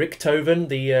von Richthofen,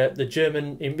 the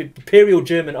German Imperial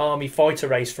German Army fighter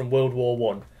race from World War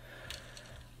One,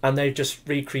 and they've just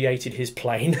recreated his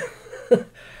plane.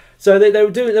 So they were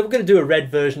going to do a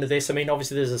red version of this. I mean,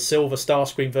 obviously there's a silver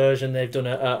Starscream version. They've done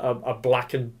a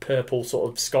black and purple sort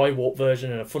of Skywarp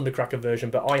version and a Thundercracker version.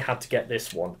 But I had to get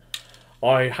this one.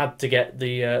 I had to get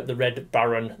the red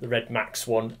Baron, the red Max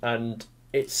one, and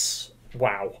it's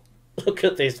wow! Look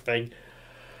at this thing.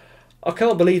 I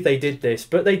can't believe they did this,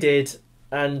 but they did,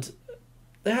 and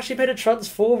they actually made a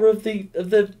transformer of the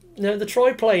you know, the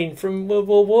triplane from World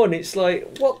War One. It's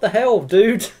like, what the hell,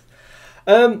 dude?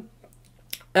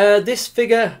 This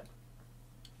figure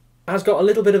has got a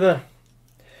little bit of a...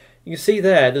 You can see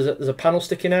there's a panel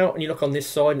sticking out, and you look on this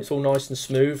side and it's all nice and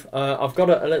smooth. I've got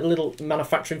a little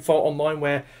manufacturing fault on mine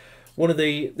where one of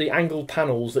the angled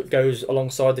panels that goes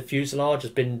alongside the fuselage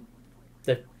has been...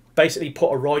 They've basically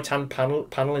put a right-hand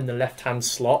panel in the left-hand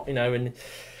slot, you know, and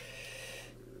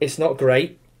it's not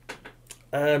great.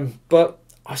 But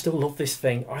I still love this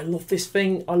thing. I love this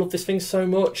thing. I love this thing so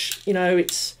much. You know,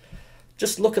 it's...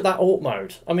 Just look at that alt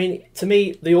mode. I mean, to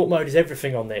me, the alt mode is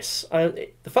everything on this.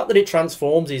 The fact that it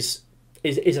transforms is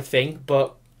a thing,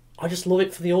 but I just love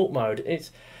it for the alt mode.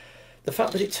 It's the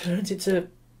fact that it turns into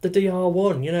the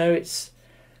DR1. You know, it's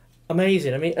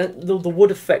amazing. I mean, the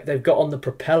wood effect they've got on the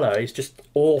propeller is just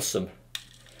awesome.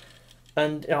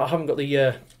 And you know, I haven't got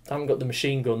the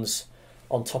machine guns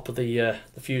on top of the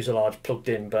fuselage plugged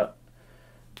in, but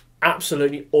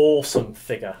absolutely awesome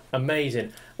figure,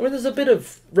 amazing. I mean, there's a bit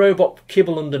of robot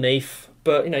kibble underneath,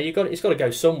 but you know, it's got to go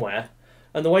somewhere.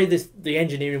 And the way the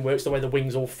engineering works, the way the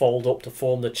wings all fold up to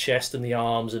form the chest and the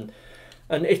arms, and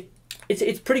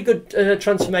it's pretty good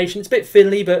transformation. It's a bit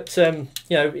fiddly, but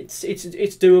you know, it's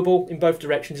doable in both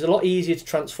directions. It's a lot easier to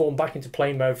transform back into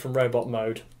plane mode from robot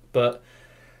mode. But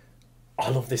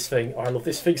I love this thing. I love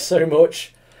this thing so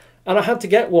much, and I had to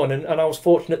get one, and I was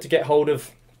fortunate to get hold of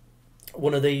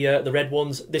one of the red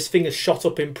ones. This thing has shot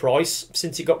up in price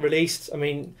since it got released. I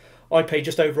mean, I paid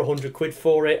just over 100 quid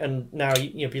for it, and now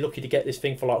you'll be lucky to get this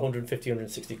thing for like 150,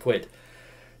 160 quid.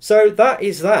 So that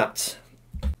is that.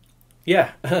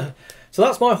 Yeah, so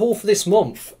that's my haul for this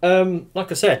month. Like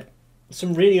I said,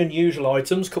 some really unusual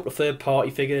items, a couple of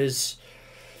third-party figures.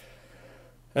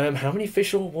 How many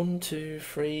official? 1, 2,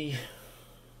 3...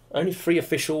 Only 3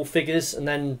 official figures, and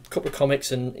then a couple of comics,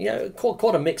 and you know,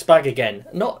 quite a mixed bag again.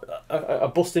 Not a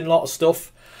busting lot of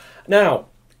stuff. Now,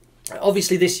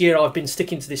 obviously this year I've been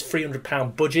sticking to this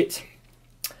 £300 budget,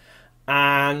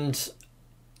 and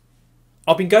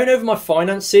I've been going over my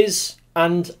finances,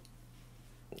 and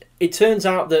it turns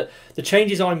out that the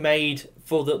changes I made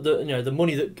for you know, the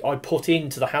money that I put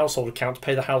into the household account to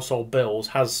pay the household bills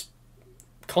has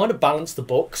kind of balanced the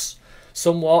books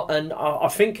somewhat, and I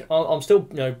think I'm still,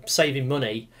 you know, saving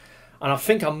money, and I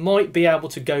think I might be able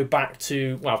to go back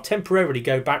to, well, temporarily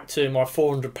go back to my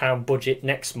 £400 budget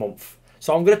next month.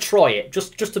 So I'm going to try it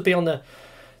just to be on the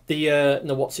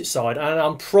what's it side, and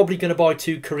I'm probably going to buy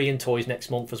 2 Korean toys next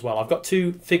month as well. I've got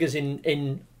 2 figures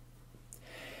in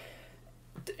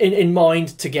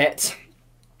mind to get,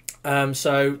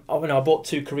 So I bought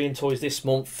 2 Korean toys this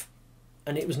month,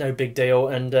 and it was no big deal.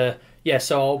 And yeah,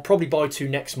 so I'll probably buy 2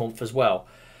 next month as well.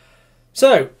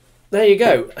 So there you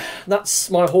go. That's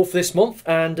my haul for this month,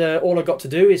 and all I've got to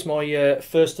do is my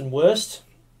first and worst.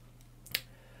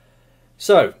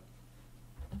 So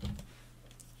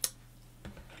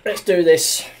let's do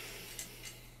this.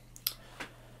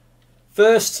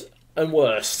 First and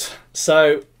worst.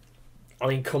 So, I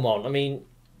mean, come on. I mean,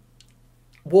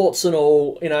 warts and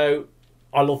all, you know,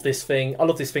 I love this thing. I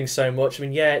love this thing so much. I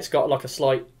mean, yeah, it's got like a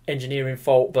slight engineering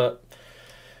fault, but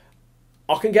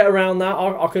I can get around that.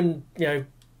 I can, you know,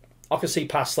 I can see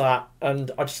past that,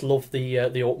 and I just love the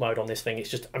alt mode on this thing. It's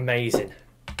just amazing.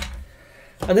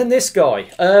 And then this guy.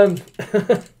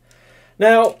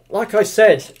 Now, like I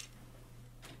said,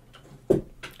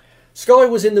 Sky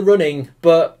was in the running,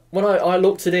 but when I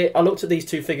looked at it, I looked at these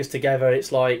 2 figures together.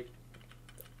 It's like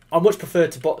I much prefer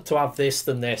to have this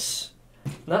than this.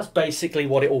 And that's basically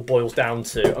what it all boils down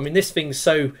to. I mean, this thing's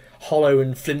so hollow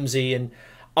and flimsy, and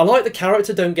I like the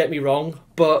character, don't get me wrong,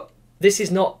 but this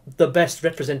is not the best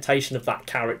representation of that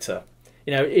character.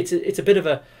 You know, it's a bit of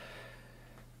a,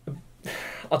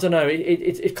 I don't know,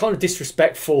 it's kind of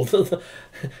disrespectful.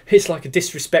 It's like a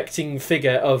disrespecting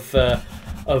figure of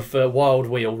Wild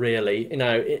Wheel, really, you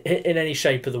know, in any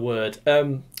shape of the word.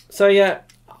 So yeah,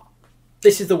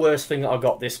 this is the worst thing that I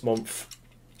got this month,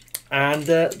 and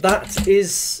that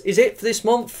is it for this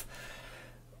month.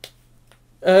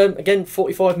 Again,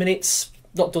 45 minutes,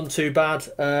 not done too bad.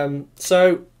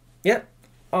 So yeah,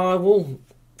 I will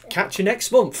catch you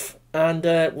next month, and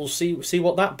we'll see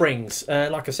what that brings.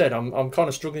 Like I said, I'm kind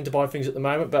of struggling to buy things at the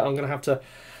moment, but I'm going to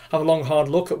have a long hard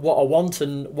look at what I want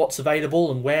and what's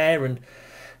available and where, and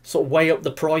sort of weigh up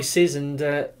the prices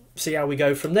and see how we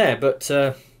go from there. But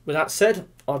with that said,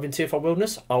 I've been TFI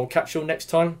Wilderness. I'll catch you all next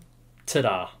time.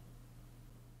 Ta-da.